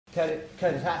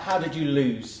Curtis, how did you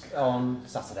lose on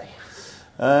Saturday?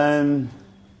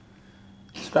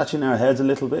 Scratching our heads a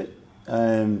little bit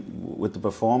with the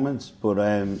performance, but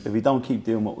if we don't keep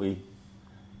doing what we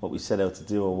set out to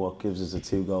do, or what gives us a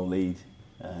 2-goal lead,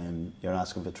 you're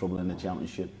asking for trouble in the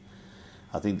Championship.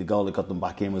 I think the goal that got them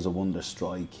back in was a wonder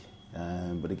strike,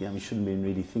 but again, we shouldn't have been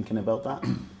really thinking about that.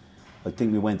 I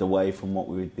think we went away from what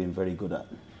we'd been very good at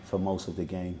for most of the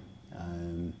game,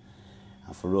 and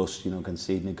for us,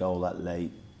 conceding a goal that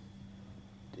late,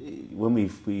 when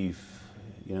we've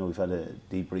had a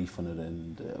debrief on it,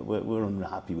 and we're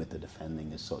unhappy with the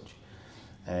defending as such,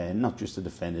 not just the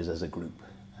defenders, as a group,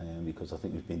 because I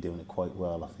think we've been doing it quite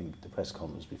well. I think the press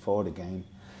conference before the game,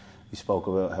 we spoke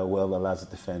about how well the lads had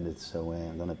defended, so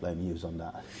I'm going to blame you on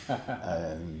that.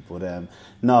 But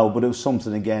it was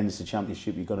something. Again, it's the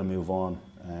Championship, you've got to move on,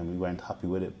 we weren't happy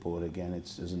with it, but again, it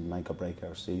doesn't make or break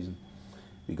our season.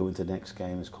 We go into the next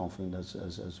game as confident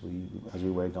as we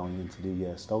were going into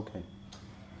the Stoke game.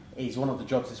 Is one of the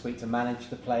jobs this week to manage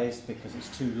the players because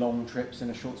it's 2 long trips in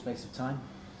a short space of time?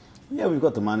 Yeah, we've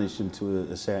got to manage them to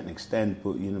a certain extent,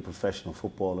 but professional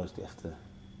footballers, they have to,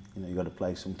 you've got to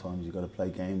play sometimes, you've got to play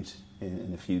games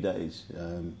in a few days.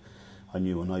 I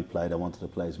knew when I played, I wanted to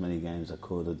play as many games as I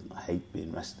could, and I hate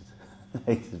being rested. I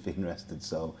hated being rested,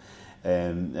 so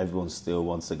everyone still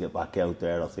wants to get back out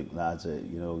there. I think lads are,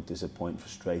 disappointed,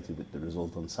 frustrated with the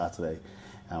result on Saturday,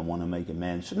 and want to make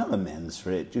amends. Not amends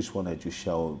for it, just want to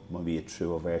show maybe a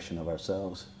truer version of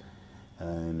ourselves.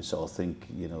 So I think,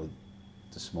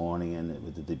 this morning and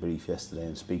with the debrief yesterday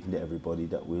and speaking to everybody,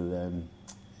 that we'll,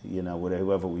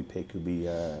 whoever we pick will be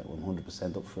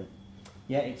 100% up for it.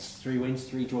 Yeah, it's 3 wins,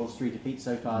 3 draws, 3 defeats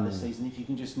so far this season. If you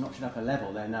can just notch it up a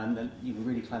level, then you can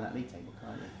really climb that league table,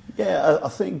 can't you? Yeah, I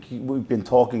think we've been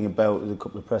talking about a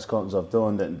couple of press conferences I've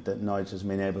done that Nigel has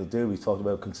been able to do. We've talked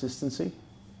about consistency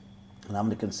and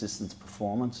having a consistent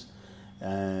performances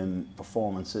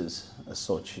as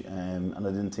such, and I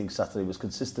didn't think Saturday was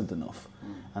consistent enough,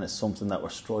 and it's something that we're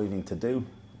striving to do,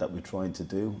 that we're trying to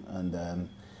do, and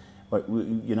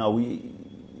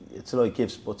it's like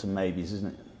ifs, buts and maybes,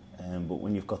 isn't it? But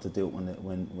when you've got to do it when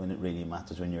it really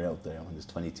matters, when you're out there, when there's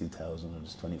 22,000 or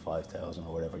there's 25,000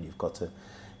 or whatever, you've got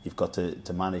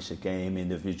to manage the game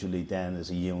individually, then as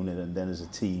a unit, and then as a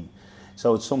team.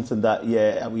 So it's something that,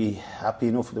 are we happy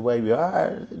enough with the way we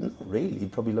are? Not really.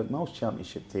 Probably like most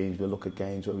Championship teams, we'll look at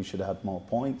games where we should have had more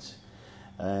points,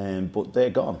 but they're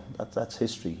gone. That's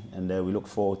history, and we look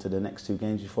forward to the next 2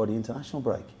 games before the international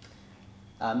break.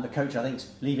 The coach, I think, is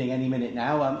leaving any minute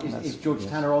now. Is George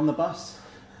Tanner on the bus?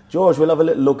 George, we'll have a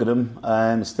little look at him.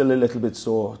 Still a little bit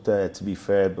sore, to be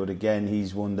fair, but again,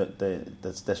 he's one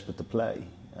that's desperate to play.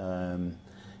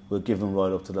 We'll give him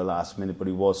right up to the last minute, but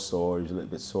he was sore. He was a little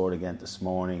bit sore again this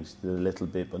morning. He did a little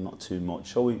bit, but not too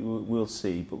much. So we'll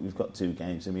see, but we've got 2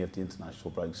 games and we have the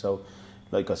international break. So,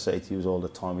 like I say to you all the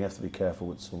time, we have to be careful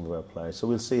with some of our players. So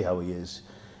we'll see how he is.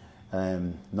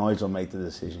 Nigel will make the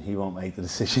decision. He won't make the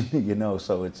decision,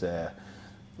 So it's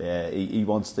he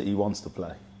wants to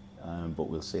play, but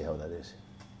we'll see how that is.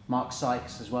 Mark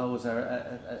Sykes as well. Was there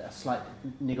a slight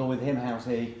niggle with him? How's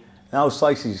he? No,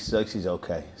 Sykes is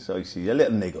okay. Sykes is a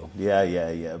little niggle.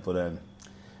 Yeah. But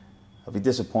I'd be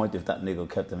disappointed if that niggle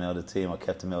kept him out of the team or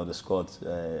kept him out of the squad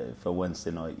for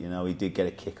Wednesday night. He did get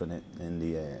a kick on it in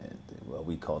the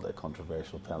we called it a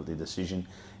controversial penalty decision.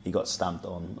 He got stamped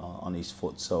on his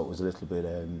foot, so it was a little bit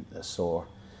sore.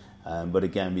 But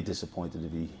again, be disappointed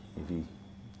if he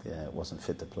wasn't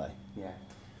fit to play. Yeah.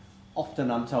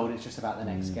 Often I'm told it's just about the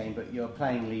next game, but you're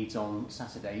playing Leeds on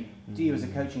Saturday. Do you, as a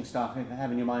coaching staff,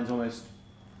 have in your minds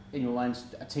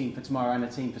a team for tomorrow and a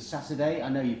team for Saturday? I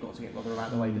know you've got to get Rotherham out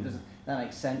of the way, but does that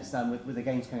make sense? With the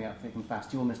games coming up thick and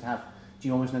fast, do you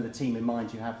almost know the team in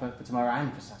mind you have for tomorrow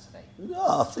and for Saturday?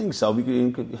 No, I think so.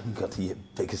 We've got the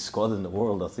biggest squad in the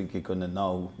world. I think you're going to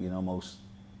know. Most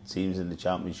teams in the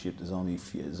Championship, there's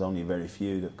only very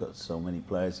few that've got so many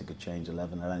players that could change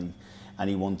 11 at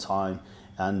any one time.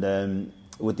 And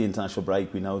with the international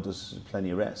break, we know there's plenty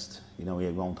of rest. We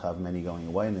won't have many going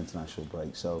away in the international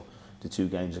break, so the 2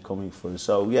 games are coming for us.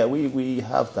 So yeah, we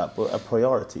have that, but our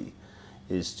priority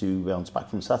is to bounce back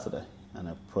from Saturday, and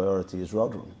our priority is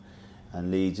Rotherham. And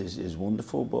Leeds is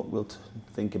wonderful, but we'll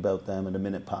think about them at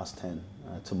 10:05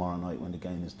 tomorrow night when the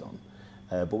game is done.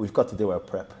 But we've got to do our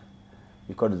prep.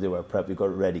 We've got it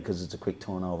ready, because it's a quick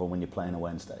turnover when you're playing a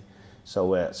Wednesday. So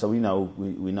we know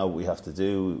what we have to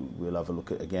do. We'll have a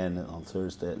look at again on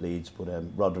Thursday at Leeds, but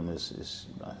Rotherham is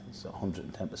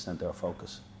 110% our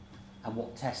focus. And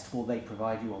what test will they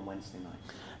provide you on Wednesday night?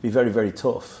 Be very, very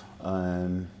tough.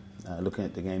 Looking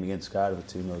at the game against Cardiff,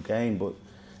 a 2-0 game, but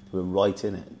we're right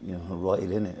in it, right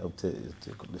in it up to a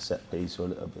couple of set piece or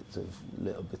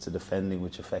little bits of defending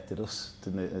which affected us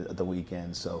at the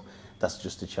weekend. So that's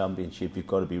just the championship. You've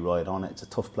got to be right on it. It's a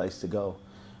tough place to go.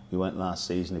 We went last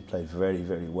season, we played very,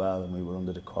 very well, and we were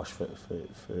under the cosh for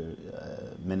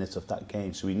minutes of that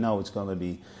game. So we know it's going to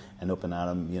be an up and at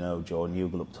 'em. Jordan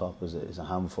Hugel up top is a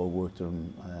handful. Worked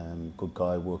him, good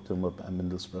guy. Worked him up at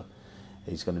Middlesbrough.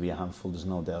 He's going to be a handful. There's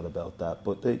no doubt about that.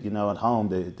 But at home,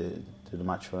 they're the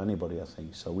match for anybody, I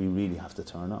think. So we really have to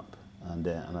turn up, and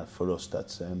for us,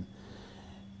 that's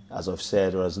as I've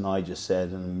said, or as Nigel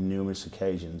said on numerous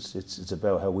occasions, it's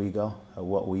about how we go,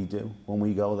 what we do when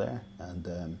we go there, and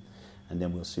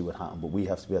then we'll see what happens. But we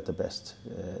have to be at the best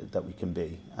that we can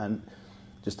be, and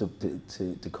just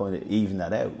to kind of even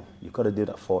that out, you've got to do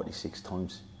that 46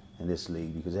 times in this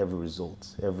league, because every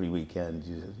result, every weekend,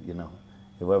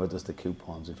 whoever does the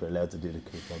coupons, if you're allowed to do the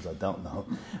coupons, I don't know.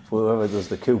 Whoever does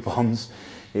the coupons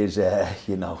is,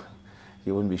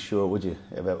 you wouldn't be sure, would you,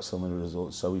 about some of the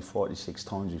results. So 46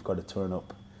 times we've got to turn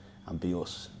up and be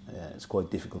us. It's quite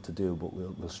difficult to do, but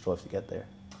we'll strive to get there.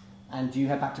 And do you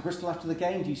head back to Bristol after the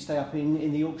game? Do you stay up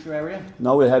in the Yorkshire area?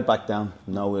 No, we'll head back down.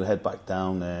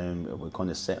 We're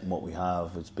kind of setting what we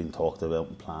have. It's been talked about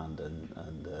and planned, and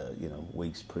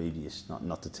weeks previous.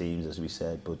 Not the teams, as we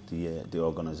said, but the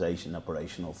organisation,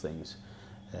 operational things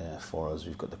for us.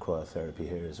 We've got the cryotherapy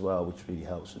here as well, which really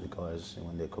helps with the guys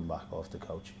when they come back off the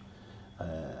coach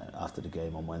after the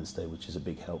game on Wednesday, which is a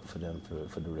big help for them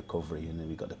for the recovery. And then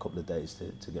we've got a couple of days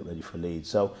to get ready for Leeds.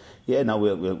 So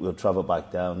we'll travel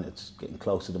back down. It's getting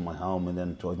closer to my home, and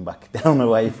then driving back down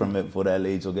away from it. But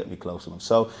Leeds will get me close enough.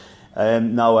 So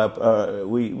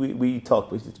we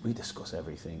talk, we discuss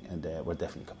everything, and we're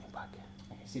definitely coming back.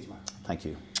 Okay, see you tomorrow. Thank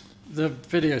you. The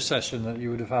video session that you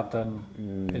would have had then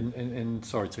in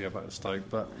sorry to go back to Stoke,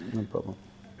 but no problem.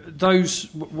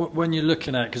 Those when you're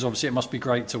looking at, because obviously it must be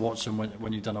great to watch them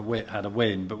when you've had a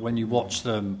win, but when you watch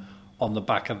them on the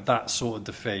back of that sort of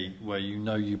defeat, where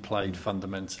you played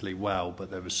fundamentally well,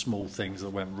 but there were small things that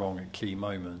went wrong at key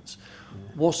moments.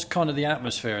 What's kind of the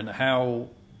atmosphere, and how,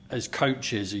 as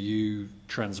coaches, are you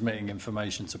transmitting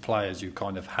information to players who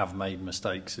kind of have made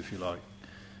mistakes, if you like?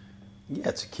 Yeah,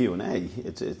 it's a Q&A.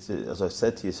 It's as I've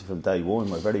said to you from day one,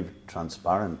 we're very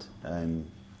transparent.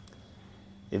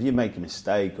 If you make a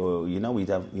mistake, or you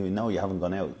haven't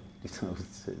gone out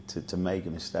to make a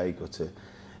mistake, or to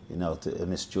a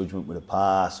misjudgment with a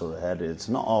pass or a header, it's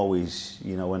not always,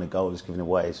 when a goal is given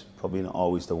away, it's probably not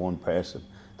always the one person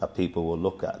that people will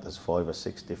look at. There's 5 or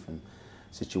 6 different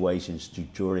situations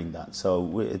during that. So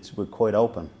we're quite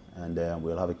open, and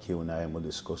we'll have a Q&A, and we'll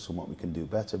discuss on what we can do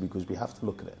better, because we have to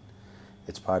look at it.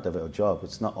 It's part of our job.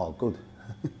 It's not all good.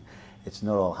 It's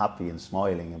not all happy and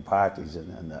smiling and parties,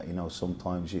 and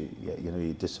sometimes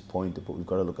you're disappointed, but we've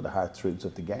got to look at the hard truths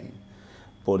of the game.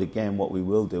 But again, what we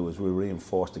will do is we'll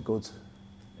reinforce the goods.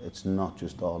 It's not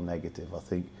just all negative.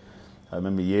 I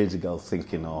remember years ago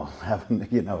thinking, having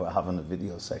a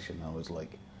video session,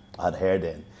 I had hair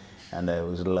then, and I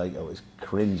was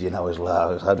cringing.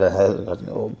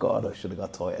 Oh God, I should have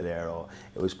got tighter there. Or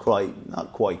it was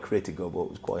not quite critical, but it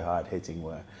was quite hard hitting.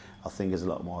 Where I think it's a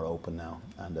lot more open now,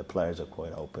 and the players are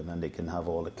quite open, and they can have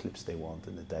all the clips they want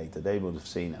in the day. They would have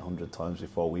seen it 100 times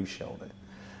before we've shown it.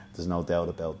 There's no doubt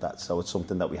about that. So it's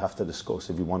something that we have to discuss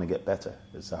if we want to get better.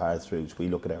 It's the hard truths. We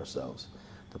look at ourselves.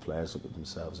 The players look at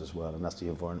themselves as well, and that's the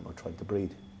environment we're trying to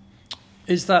breed.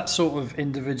 Is that sort of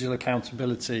individual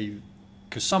accountability?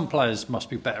 Because some players must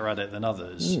be better at it than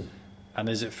others. And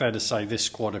is it fair to say this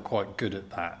squad are quite good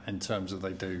at that, in terms of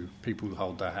people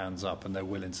hold their hands up and they're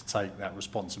willing to take that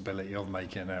responsibility of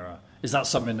making an error? Is that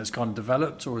something that's kind of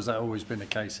developed, or has that always been the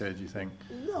case here, do you think?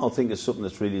 No, I think it's something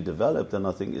that's really developed, and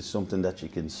I think it's something that you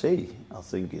can see. I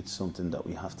think it's something that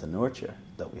we have to nurture,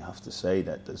 that we have to say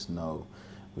that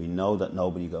we know that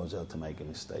nobody goes out to make a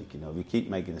mistake. If we keep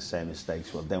making the same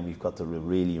mistakes, well, then we've got to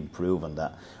really improve on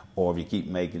that. Or if you keep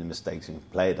making the mistakes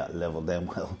and play at that level, then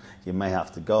you may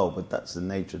have to go. But that's the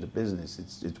nature of the business.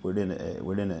 We're in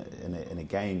a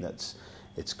game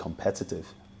it's competitive.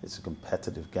 It's a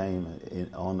competitive game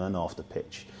on and off the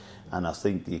pitch, and I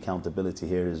think the accountability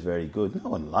here is very good. No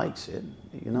one likes it.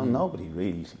 Nobody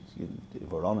really. If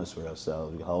we're honest with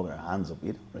ourselves, we hold our hands up.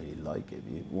 You don't really like it.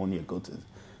 One, you're good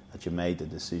that you made the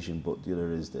decision, but the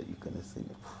other is that you kind of think,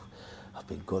 I've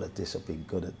been good at this, I've been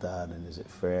good at that, and is it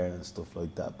fair and stuff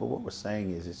like that. But what we're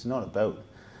saying is it's not about,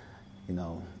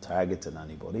 targeting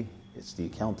anybody. It's the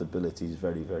accountability is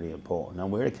very, very important,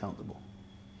 and we're accountable.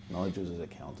 Nigel's is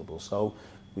accountable, so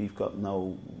we've got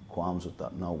no qualms with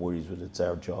that, no worries with it. It's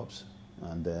our jobs,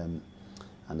 and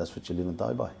that's what you live and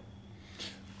die by.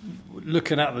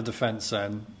 Looking at the defence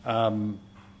then,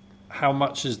 how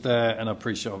much is there? And I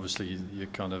appreciate, obviously, you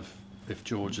kind of, if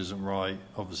George isn't right,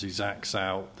 obviously Zach's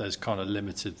out. There's kind of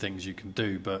limited things you can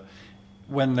do. But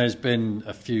when there's been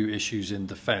a few issues in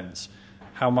defence,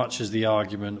 how much is the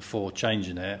argument for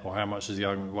changing it, or how much is the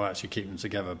argument, well, actually keep them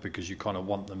together because you kind of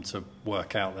want them to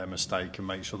work out their mistake and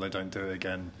make sure they don't do it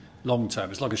again long term?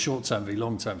 It's like a short term v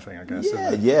long term thing, I guess.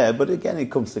 Yeah, but again,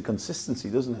 it comes to consistency,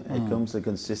 doesn't it? It comes to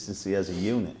consistency as a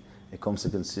unit. It comes to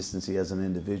consistency as an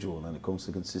individual, and it comes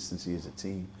to consistency as a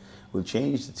team. We'll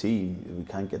change the team if we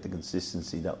can't get the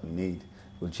consistency that we need.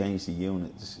 We'll change the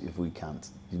units if we can't.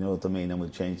 You know what I mean? And we'll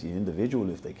change the individual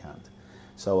if they can't.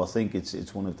 So I think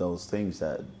it's one of those things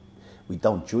that we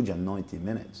don't judge on 90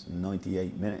 minutes,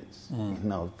 98 minutes. You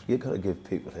know, you've got to give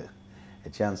people a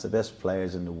chance. The best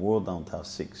players in the world don't have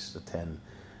 6 or 10,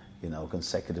 you know,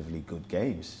 consecutively good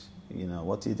games. You know,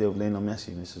 what do you do if Lionel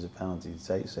Messi misses a penalty? You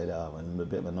say that, I'm a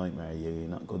bit of a nightmare, you're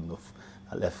not good enough,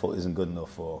 that left foot isn't good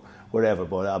enough, or whatever.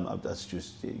 But that's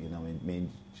just, you know, me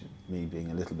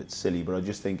being a little bit silly. But I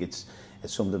just think it's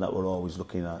something that we're always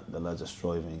looking at. The lads are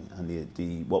striving, and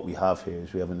the what we have here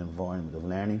is we have an environment of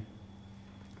learning.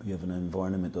 We have an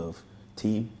environment of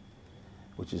team,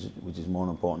 which is more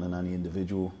important than any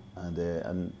individual,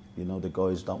 and you know, the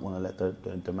guys don't want to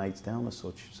let their mates down as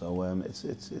such. So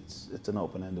it's an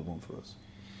open-ended one for us.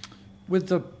 With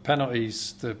the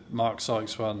penalties, the Mark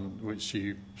Sykes one, which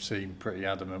you seem pretty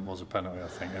adamant was a penalty, I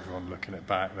think everyone looking it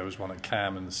back, there was one at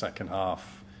Cam in the second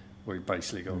half where he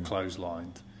basically got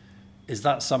clotheslined. Is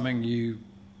that something you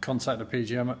contact the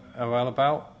PGMOL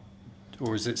about,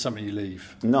 or is it something you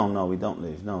leave? No, we don't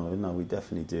leave. No, we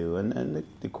definitely do, and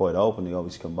they're quite open. They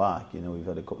always come back. You know, we've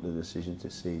had a couple of decisions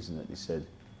this season that they said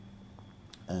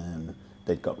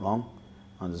they'd got wrong,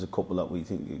 and there's a couple that we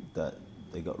think that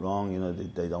they got wrong. You know,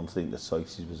 they don't think that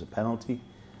Sykes was a penalty.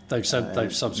 They've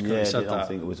subsequently said that. They don't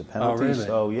think it was a penalty.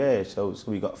 Oh, really? So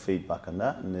we got feedback on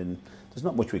that, and then there's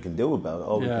not much we can do about it.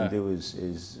 All we can do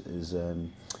is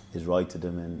write to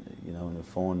them and, you know, and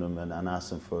inform them and ask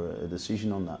them for a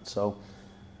decision on that. So,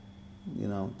 you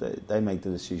know, they make the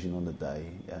decision on the day,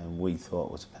 and we thought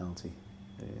it was a penalty,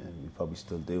 and we probably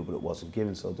still do, but it wasn't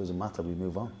given, so it doesn't matter. We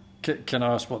move on. Can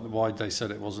I ask why they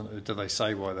said it wasn't? Did they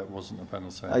say why that wasn't a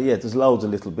penalty? Yeah, there's loads of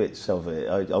little bits of it.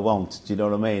 I won't. Do you know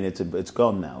what I mean? It's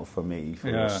gone now for me. For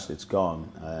us, it's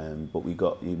gone. But we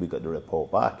got the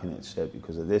report back, and it said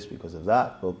because of this, because of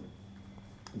that. But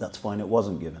that's fine. It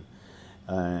wasn't given.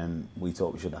 We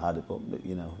thought we should have had it, but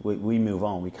you know, we move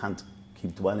on. We can't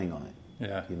keep dwelling on it.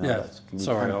 Yeah. You know,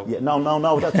 Sorry.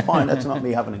 No. That's fine. That's not me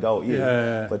having a go at you.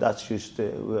 Yeah. But that's just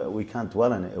we can't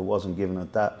dwell on it. It wasn't given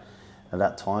at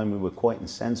that time. We were quite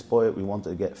incensed by it. We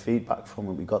wanted to get feedback from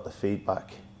it. We got the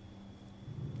feedback.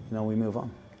 You know, we move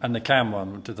on. And the Cam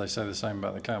one, did they say the same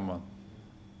about the Cam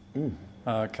one?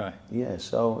 Okay. Yeah,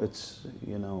 so it's,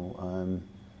 you know,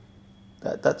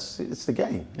 it's the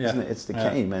game, isn't it? It's the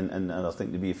game, and I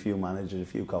think there'll be a few managers, a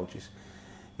few coaches,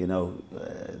 you know,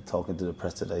 talking to the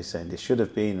press today saying they should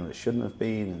have been or it shouldn't have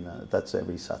been, and that's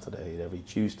every Saturday, every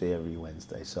Tuesday, every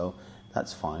Wednesday. So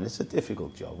that's fine. It's a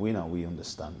difficult job. We know, we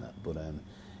understand that, but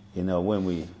you know, when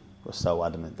we were so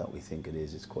adamant that we think it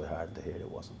is, it's quite hard to hear it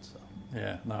wasn't. So.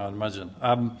 Yeah, no, I'd imagine.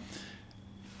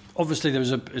 Obviously, there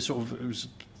was it was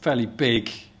a fairly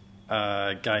big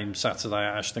game Saturday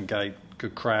at Ashton Gate.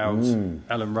 Good crowd.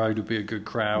 Ellen Road would be a good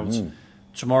crowd.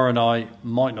 Tomorrow night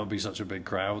might not be such a big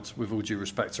crowd, with all due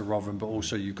respect to Rotherham, but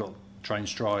also you've got train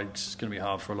strikes. It's going to be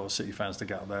hard for a lot of City fans to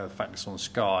get out there. The fact it's on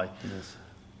Sky. Yes.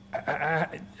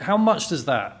 How much does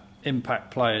that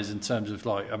impact players in terms of,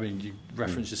 like, I mean, you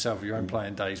referenced yourself your own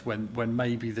playing days when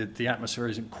maybe the atmosphere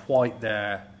isn't quite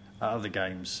there at other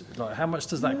games? Like, how much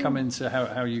does that come into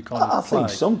how you kind of play? I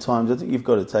think sometimes you've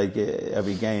got to take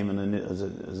every game as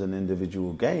an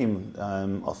individual game.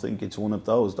 I think it's one of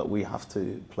those that we have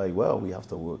to play well. We have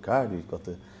to work hard. We've got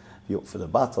to be up for the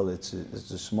battle. It's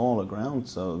a smaller ground,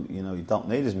 so you know you don't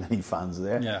need as many fans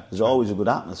there. Yeah, there's always a good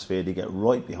atmosphere to get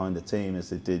right behind the team,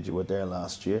 as they did. You were there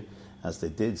last year, as they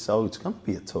did. So it's going to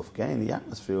be a tough game. The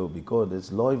atmosphere will be good.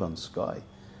 It's live on Sky.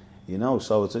 You know,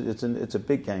 so it's a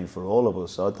big game for all of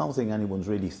us. So I don't think anyone's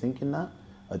really thinking that.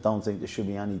 I don't think there should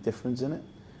be any difference in it.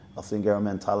 I think our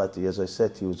mentality, as I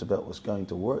said to you, is about what's going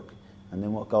to work, and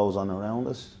then what goes on around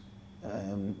us,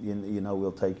 you know,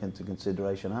 we'll take into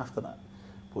consideration after that.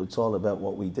 But it's all about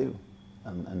what we do,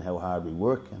 and how hard we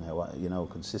work, and how, you know,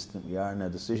 consistent we are in our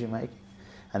decision making.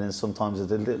 And then sometimes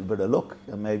it's a little bit of luck,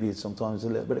 and maybe it's sometimes a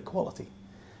little bit of quality.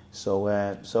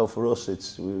 So for us,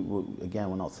 again,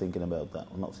 we're not thinking about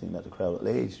that. We're not thinking about the crowd at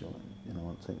Leeds. You know,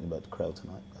 we're thinking about the crowd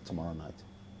tomorrow night.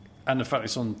 And the fact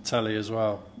it's on telly as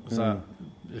well. Is that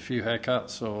a few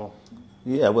haircuts or?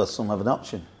 Yeah, well, some have an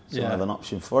option. Some have an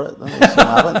option for it, and some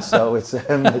haven't. So it's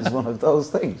one of those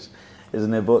things,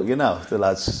 isn't it? But the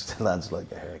lads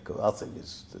like a haircut. I think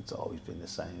it's always been the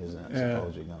same, isn't it? I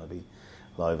suppose you're going to be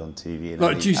live on TV in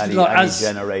any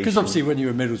generation. Because obviously when you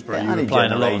were Middlesbrough, you were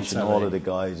playing a lot on telly. All of the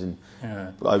guys, and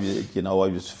I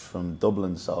was from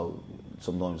Dublin, so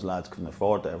sometimes lads couldn't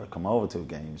afford to ever come over to a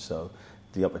game, so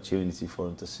the opportunity for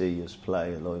them to see us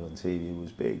play live on TV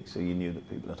was big. So you knew that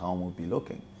people at home would be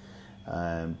looking.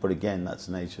 But again, that's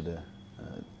the nature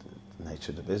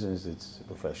of the business. It's a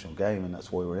professional game, and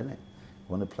that's why we're in it.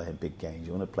 You want to play a big game,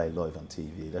 you want to play live on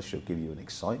TV. That should give you an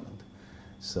excitement.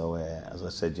 So, as I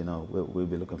said, we'll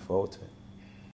be looking forward to it.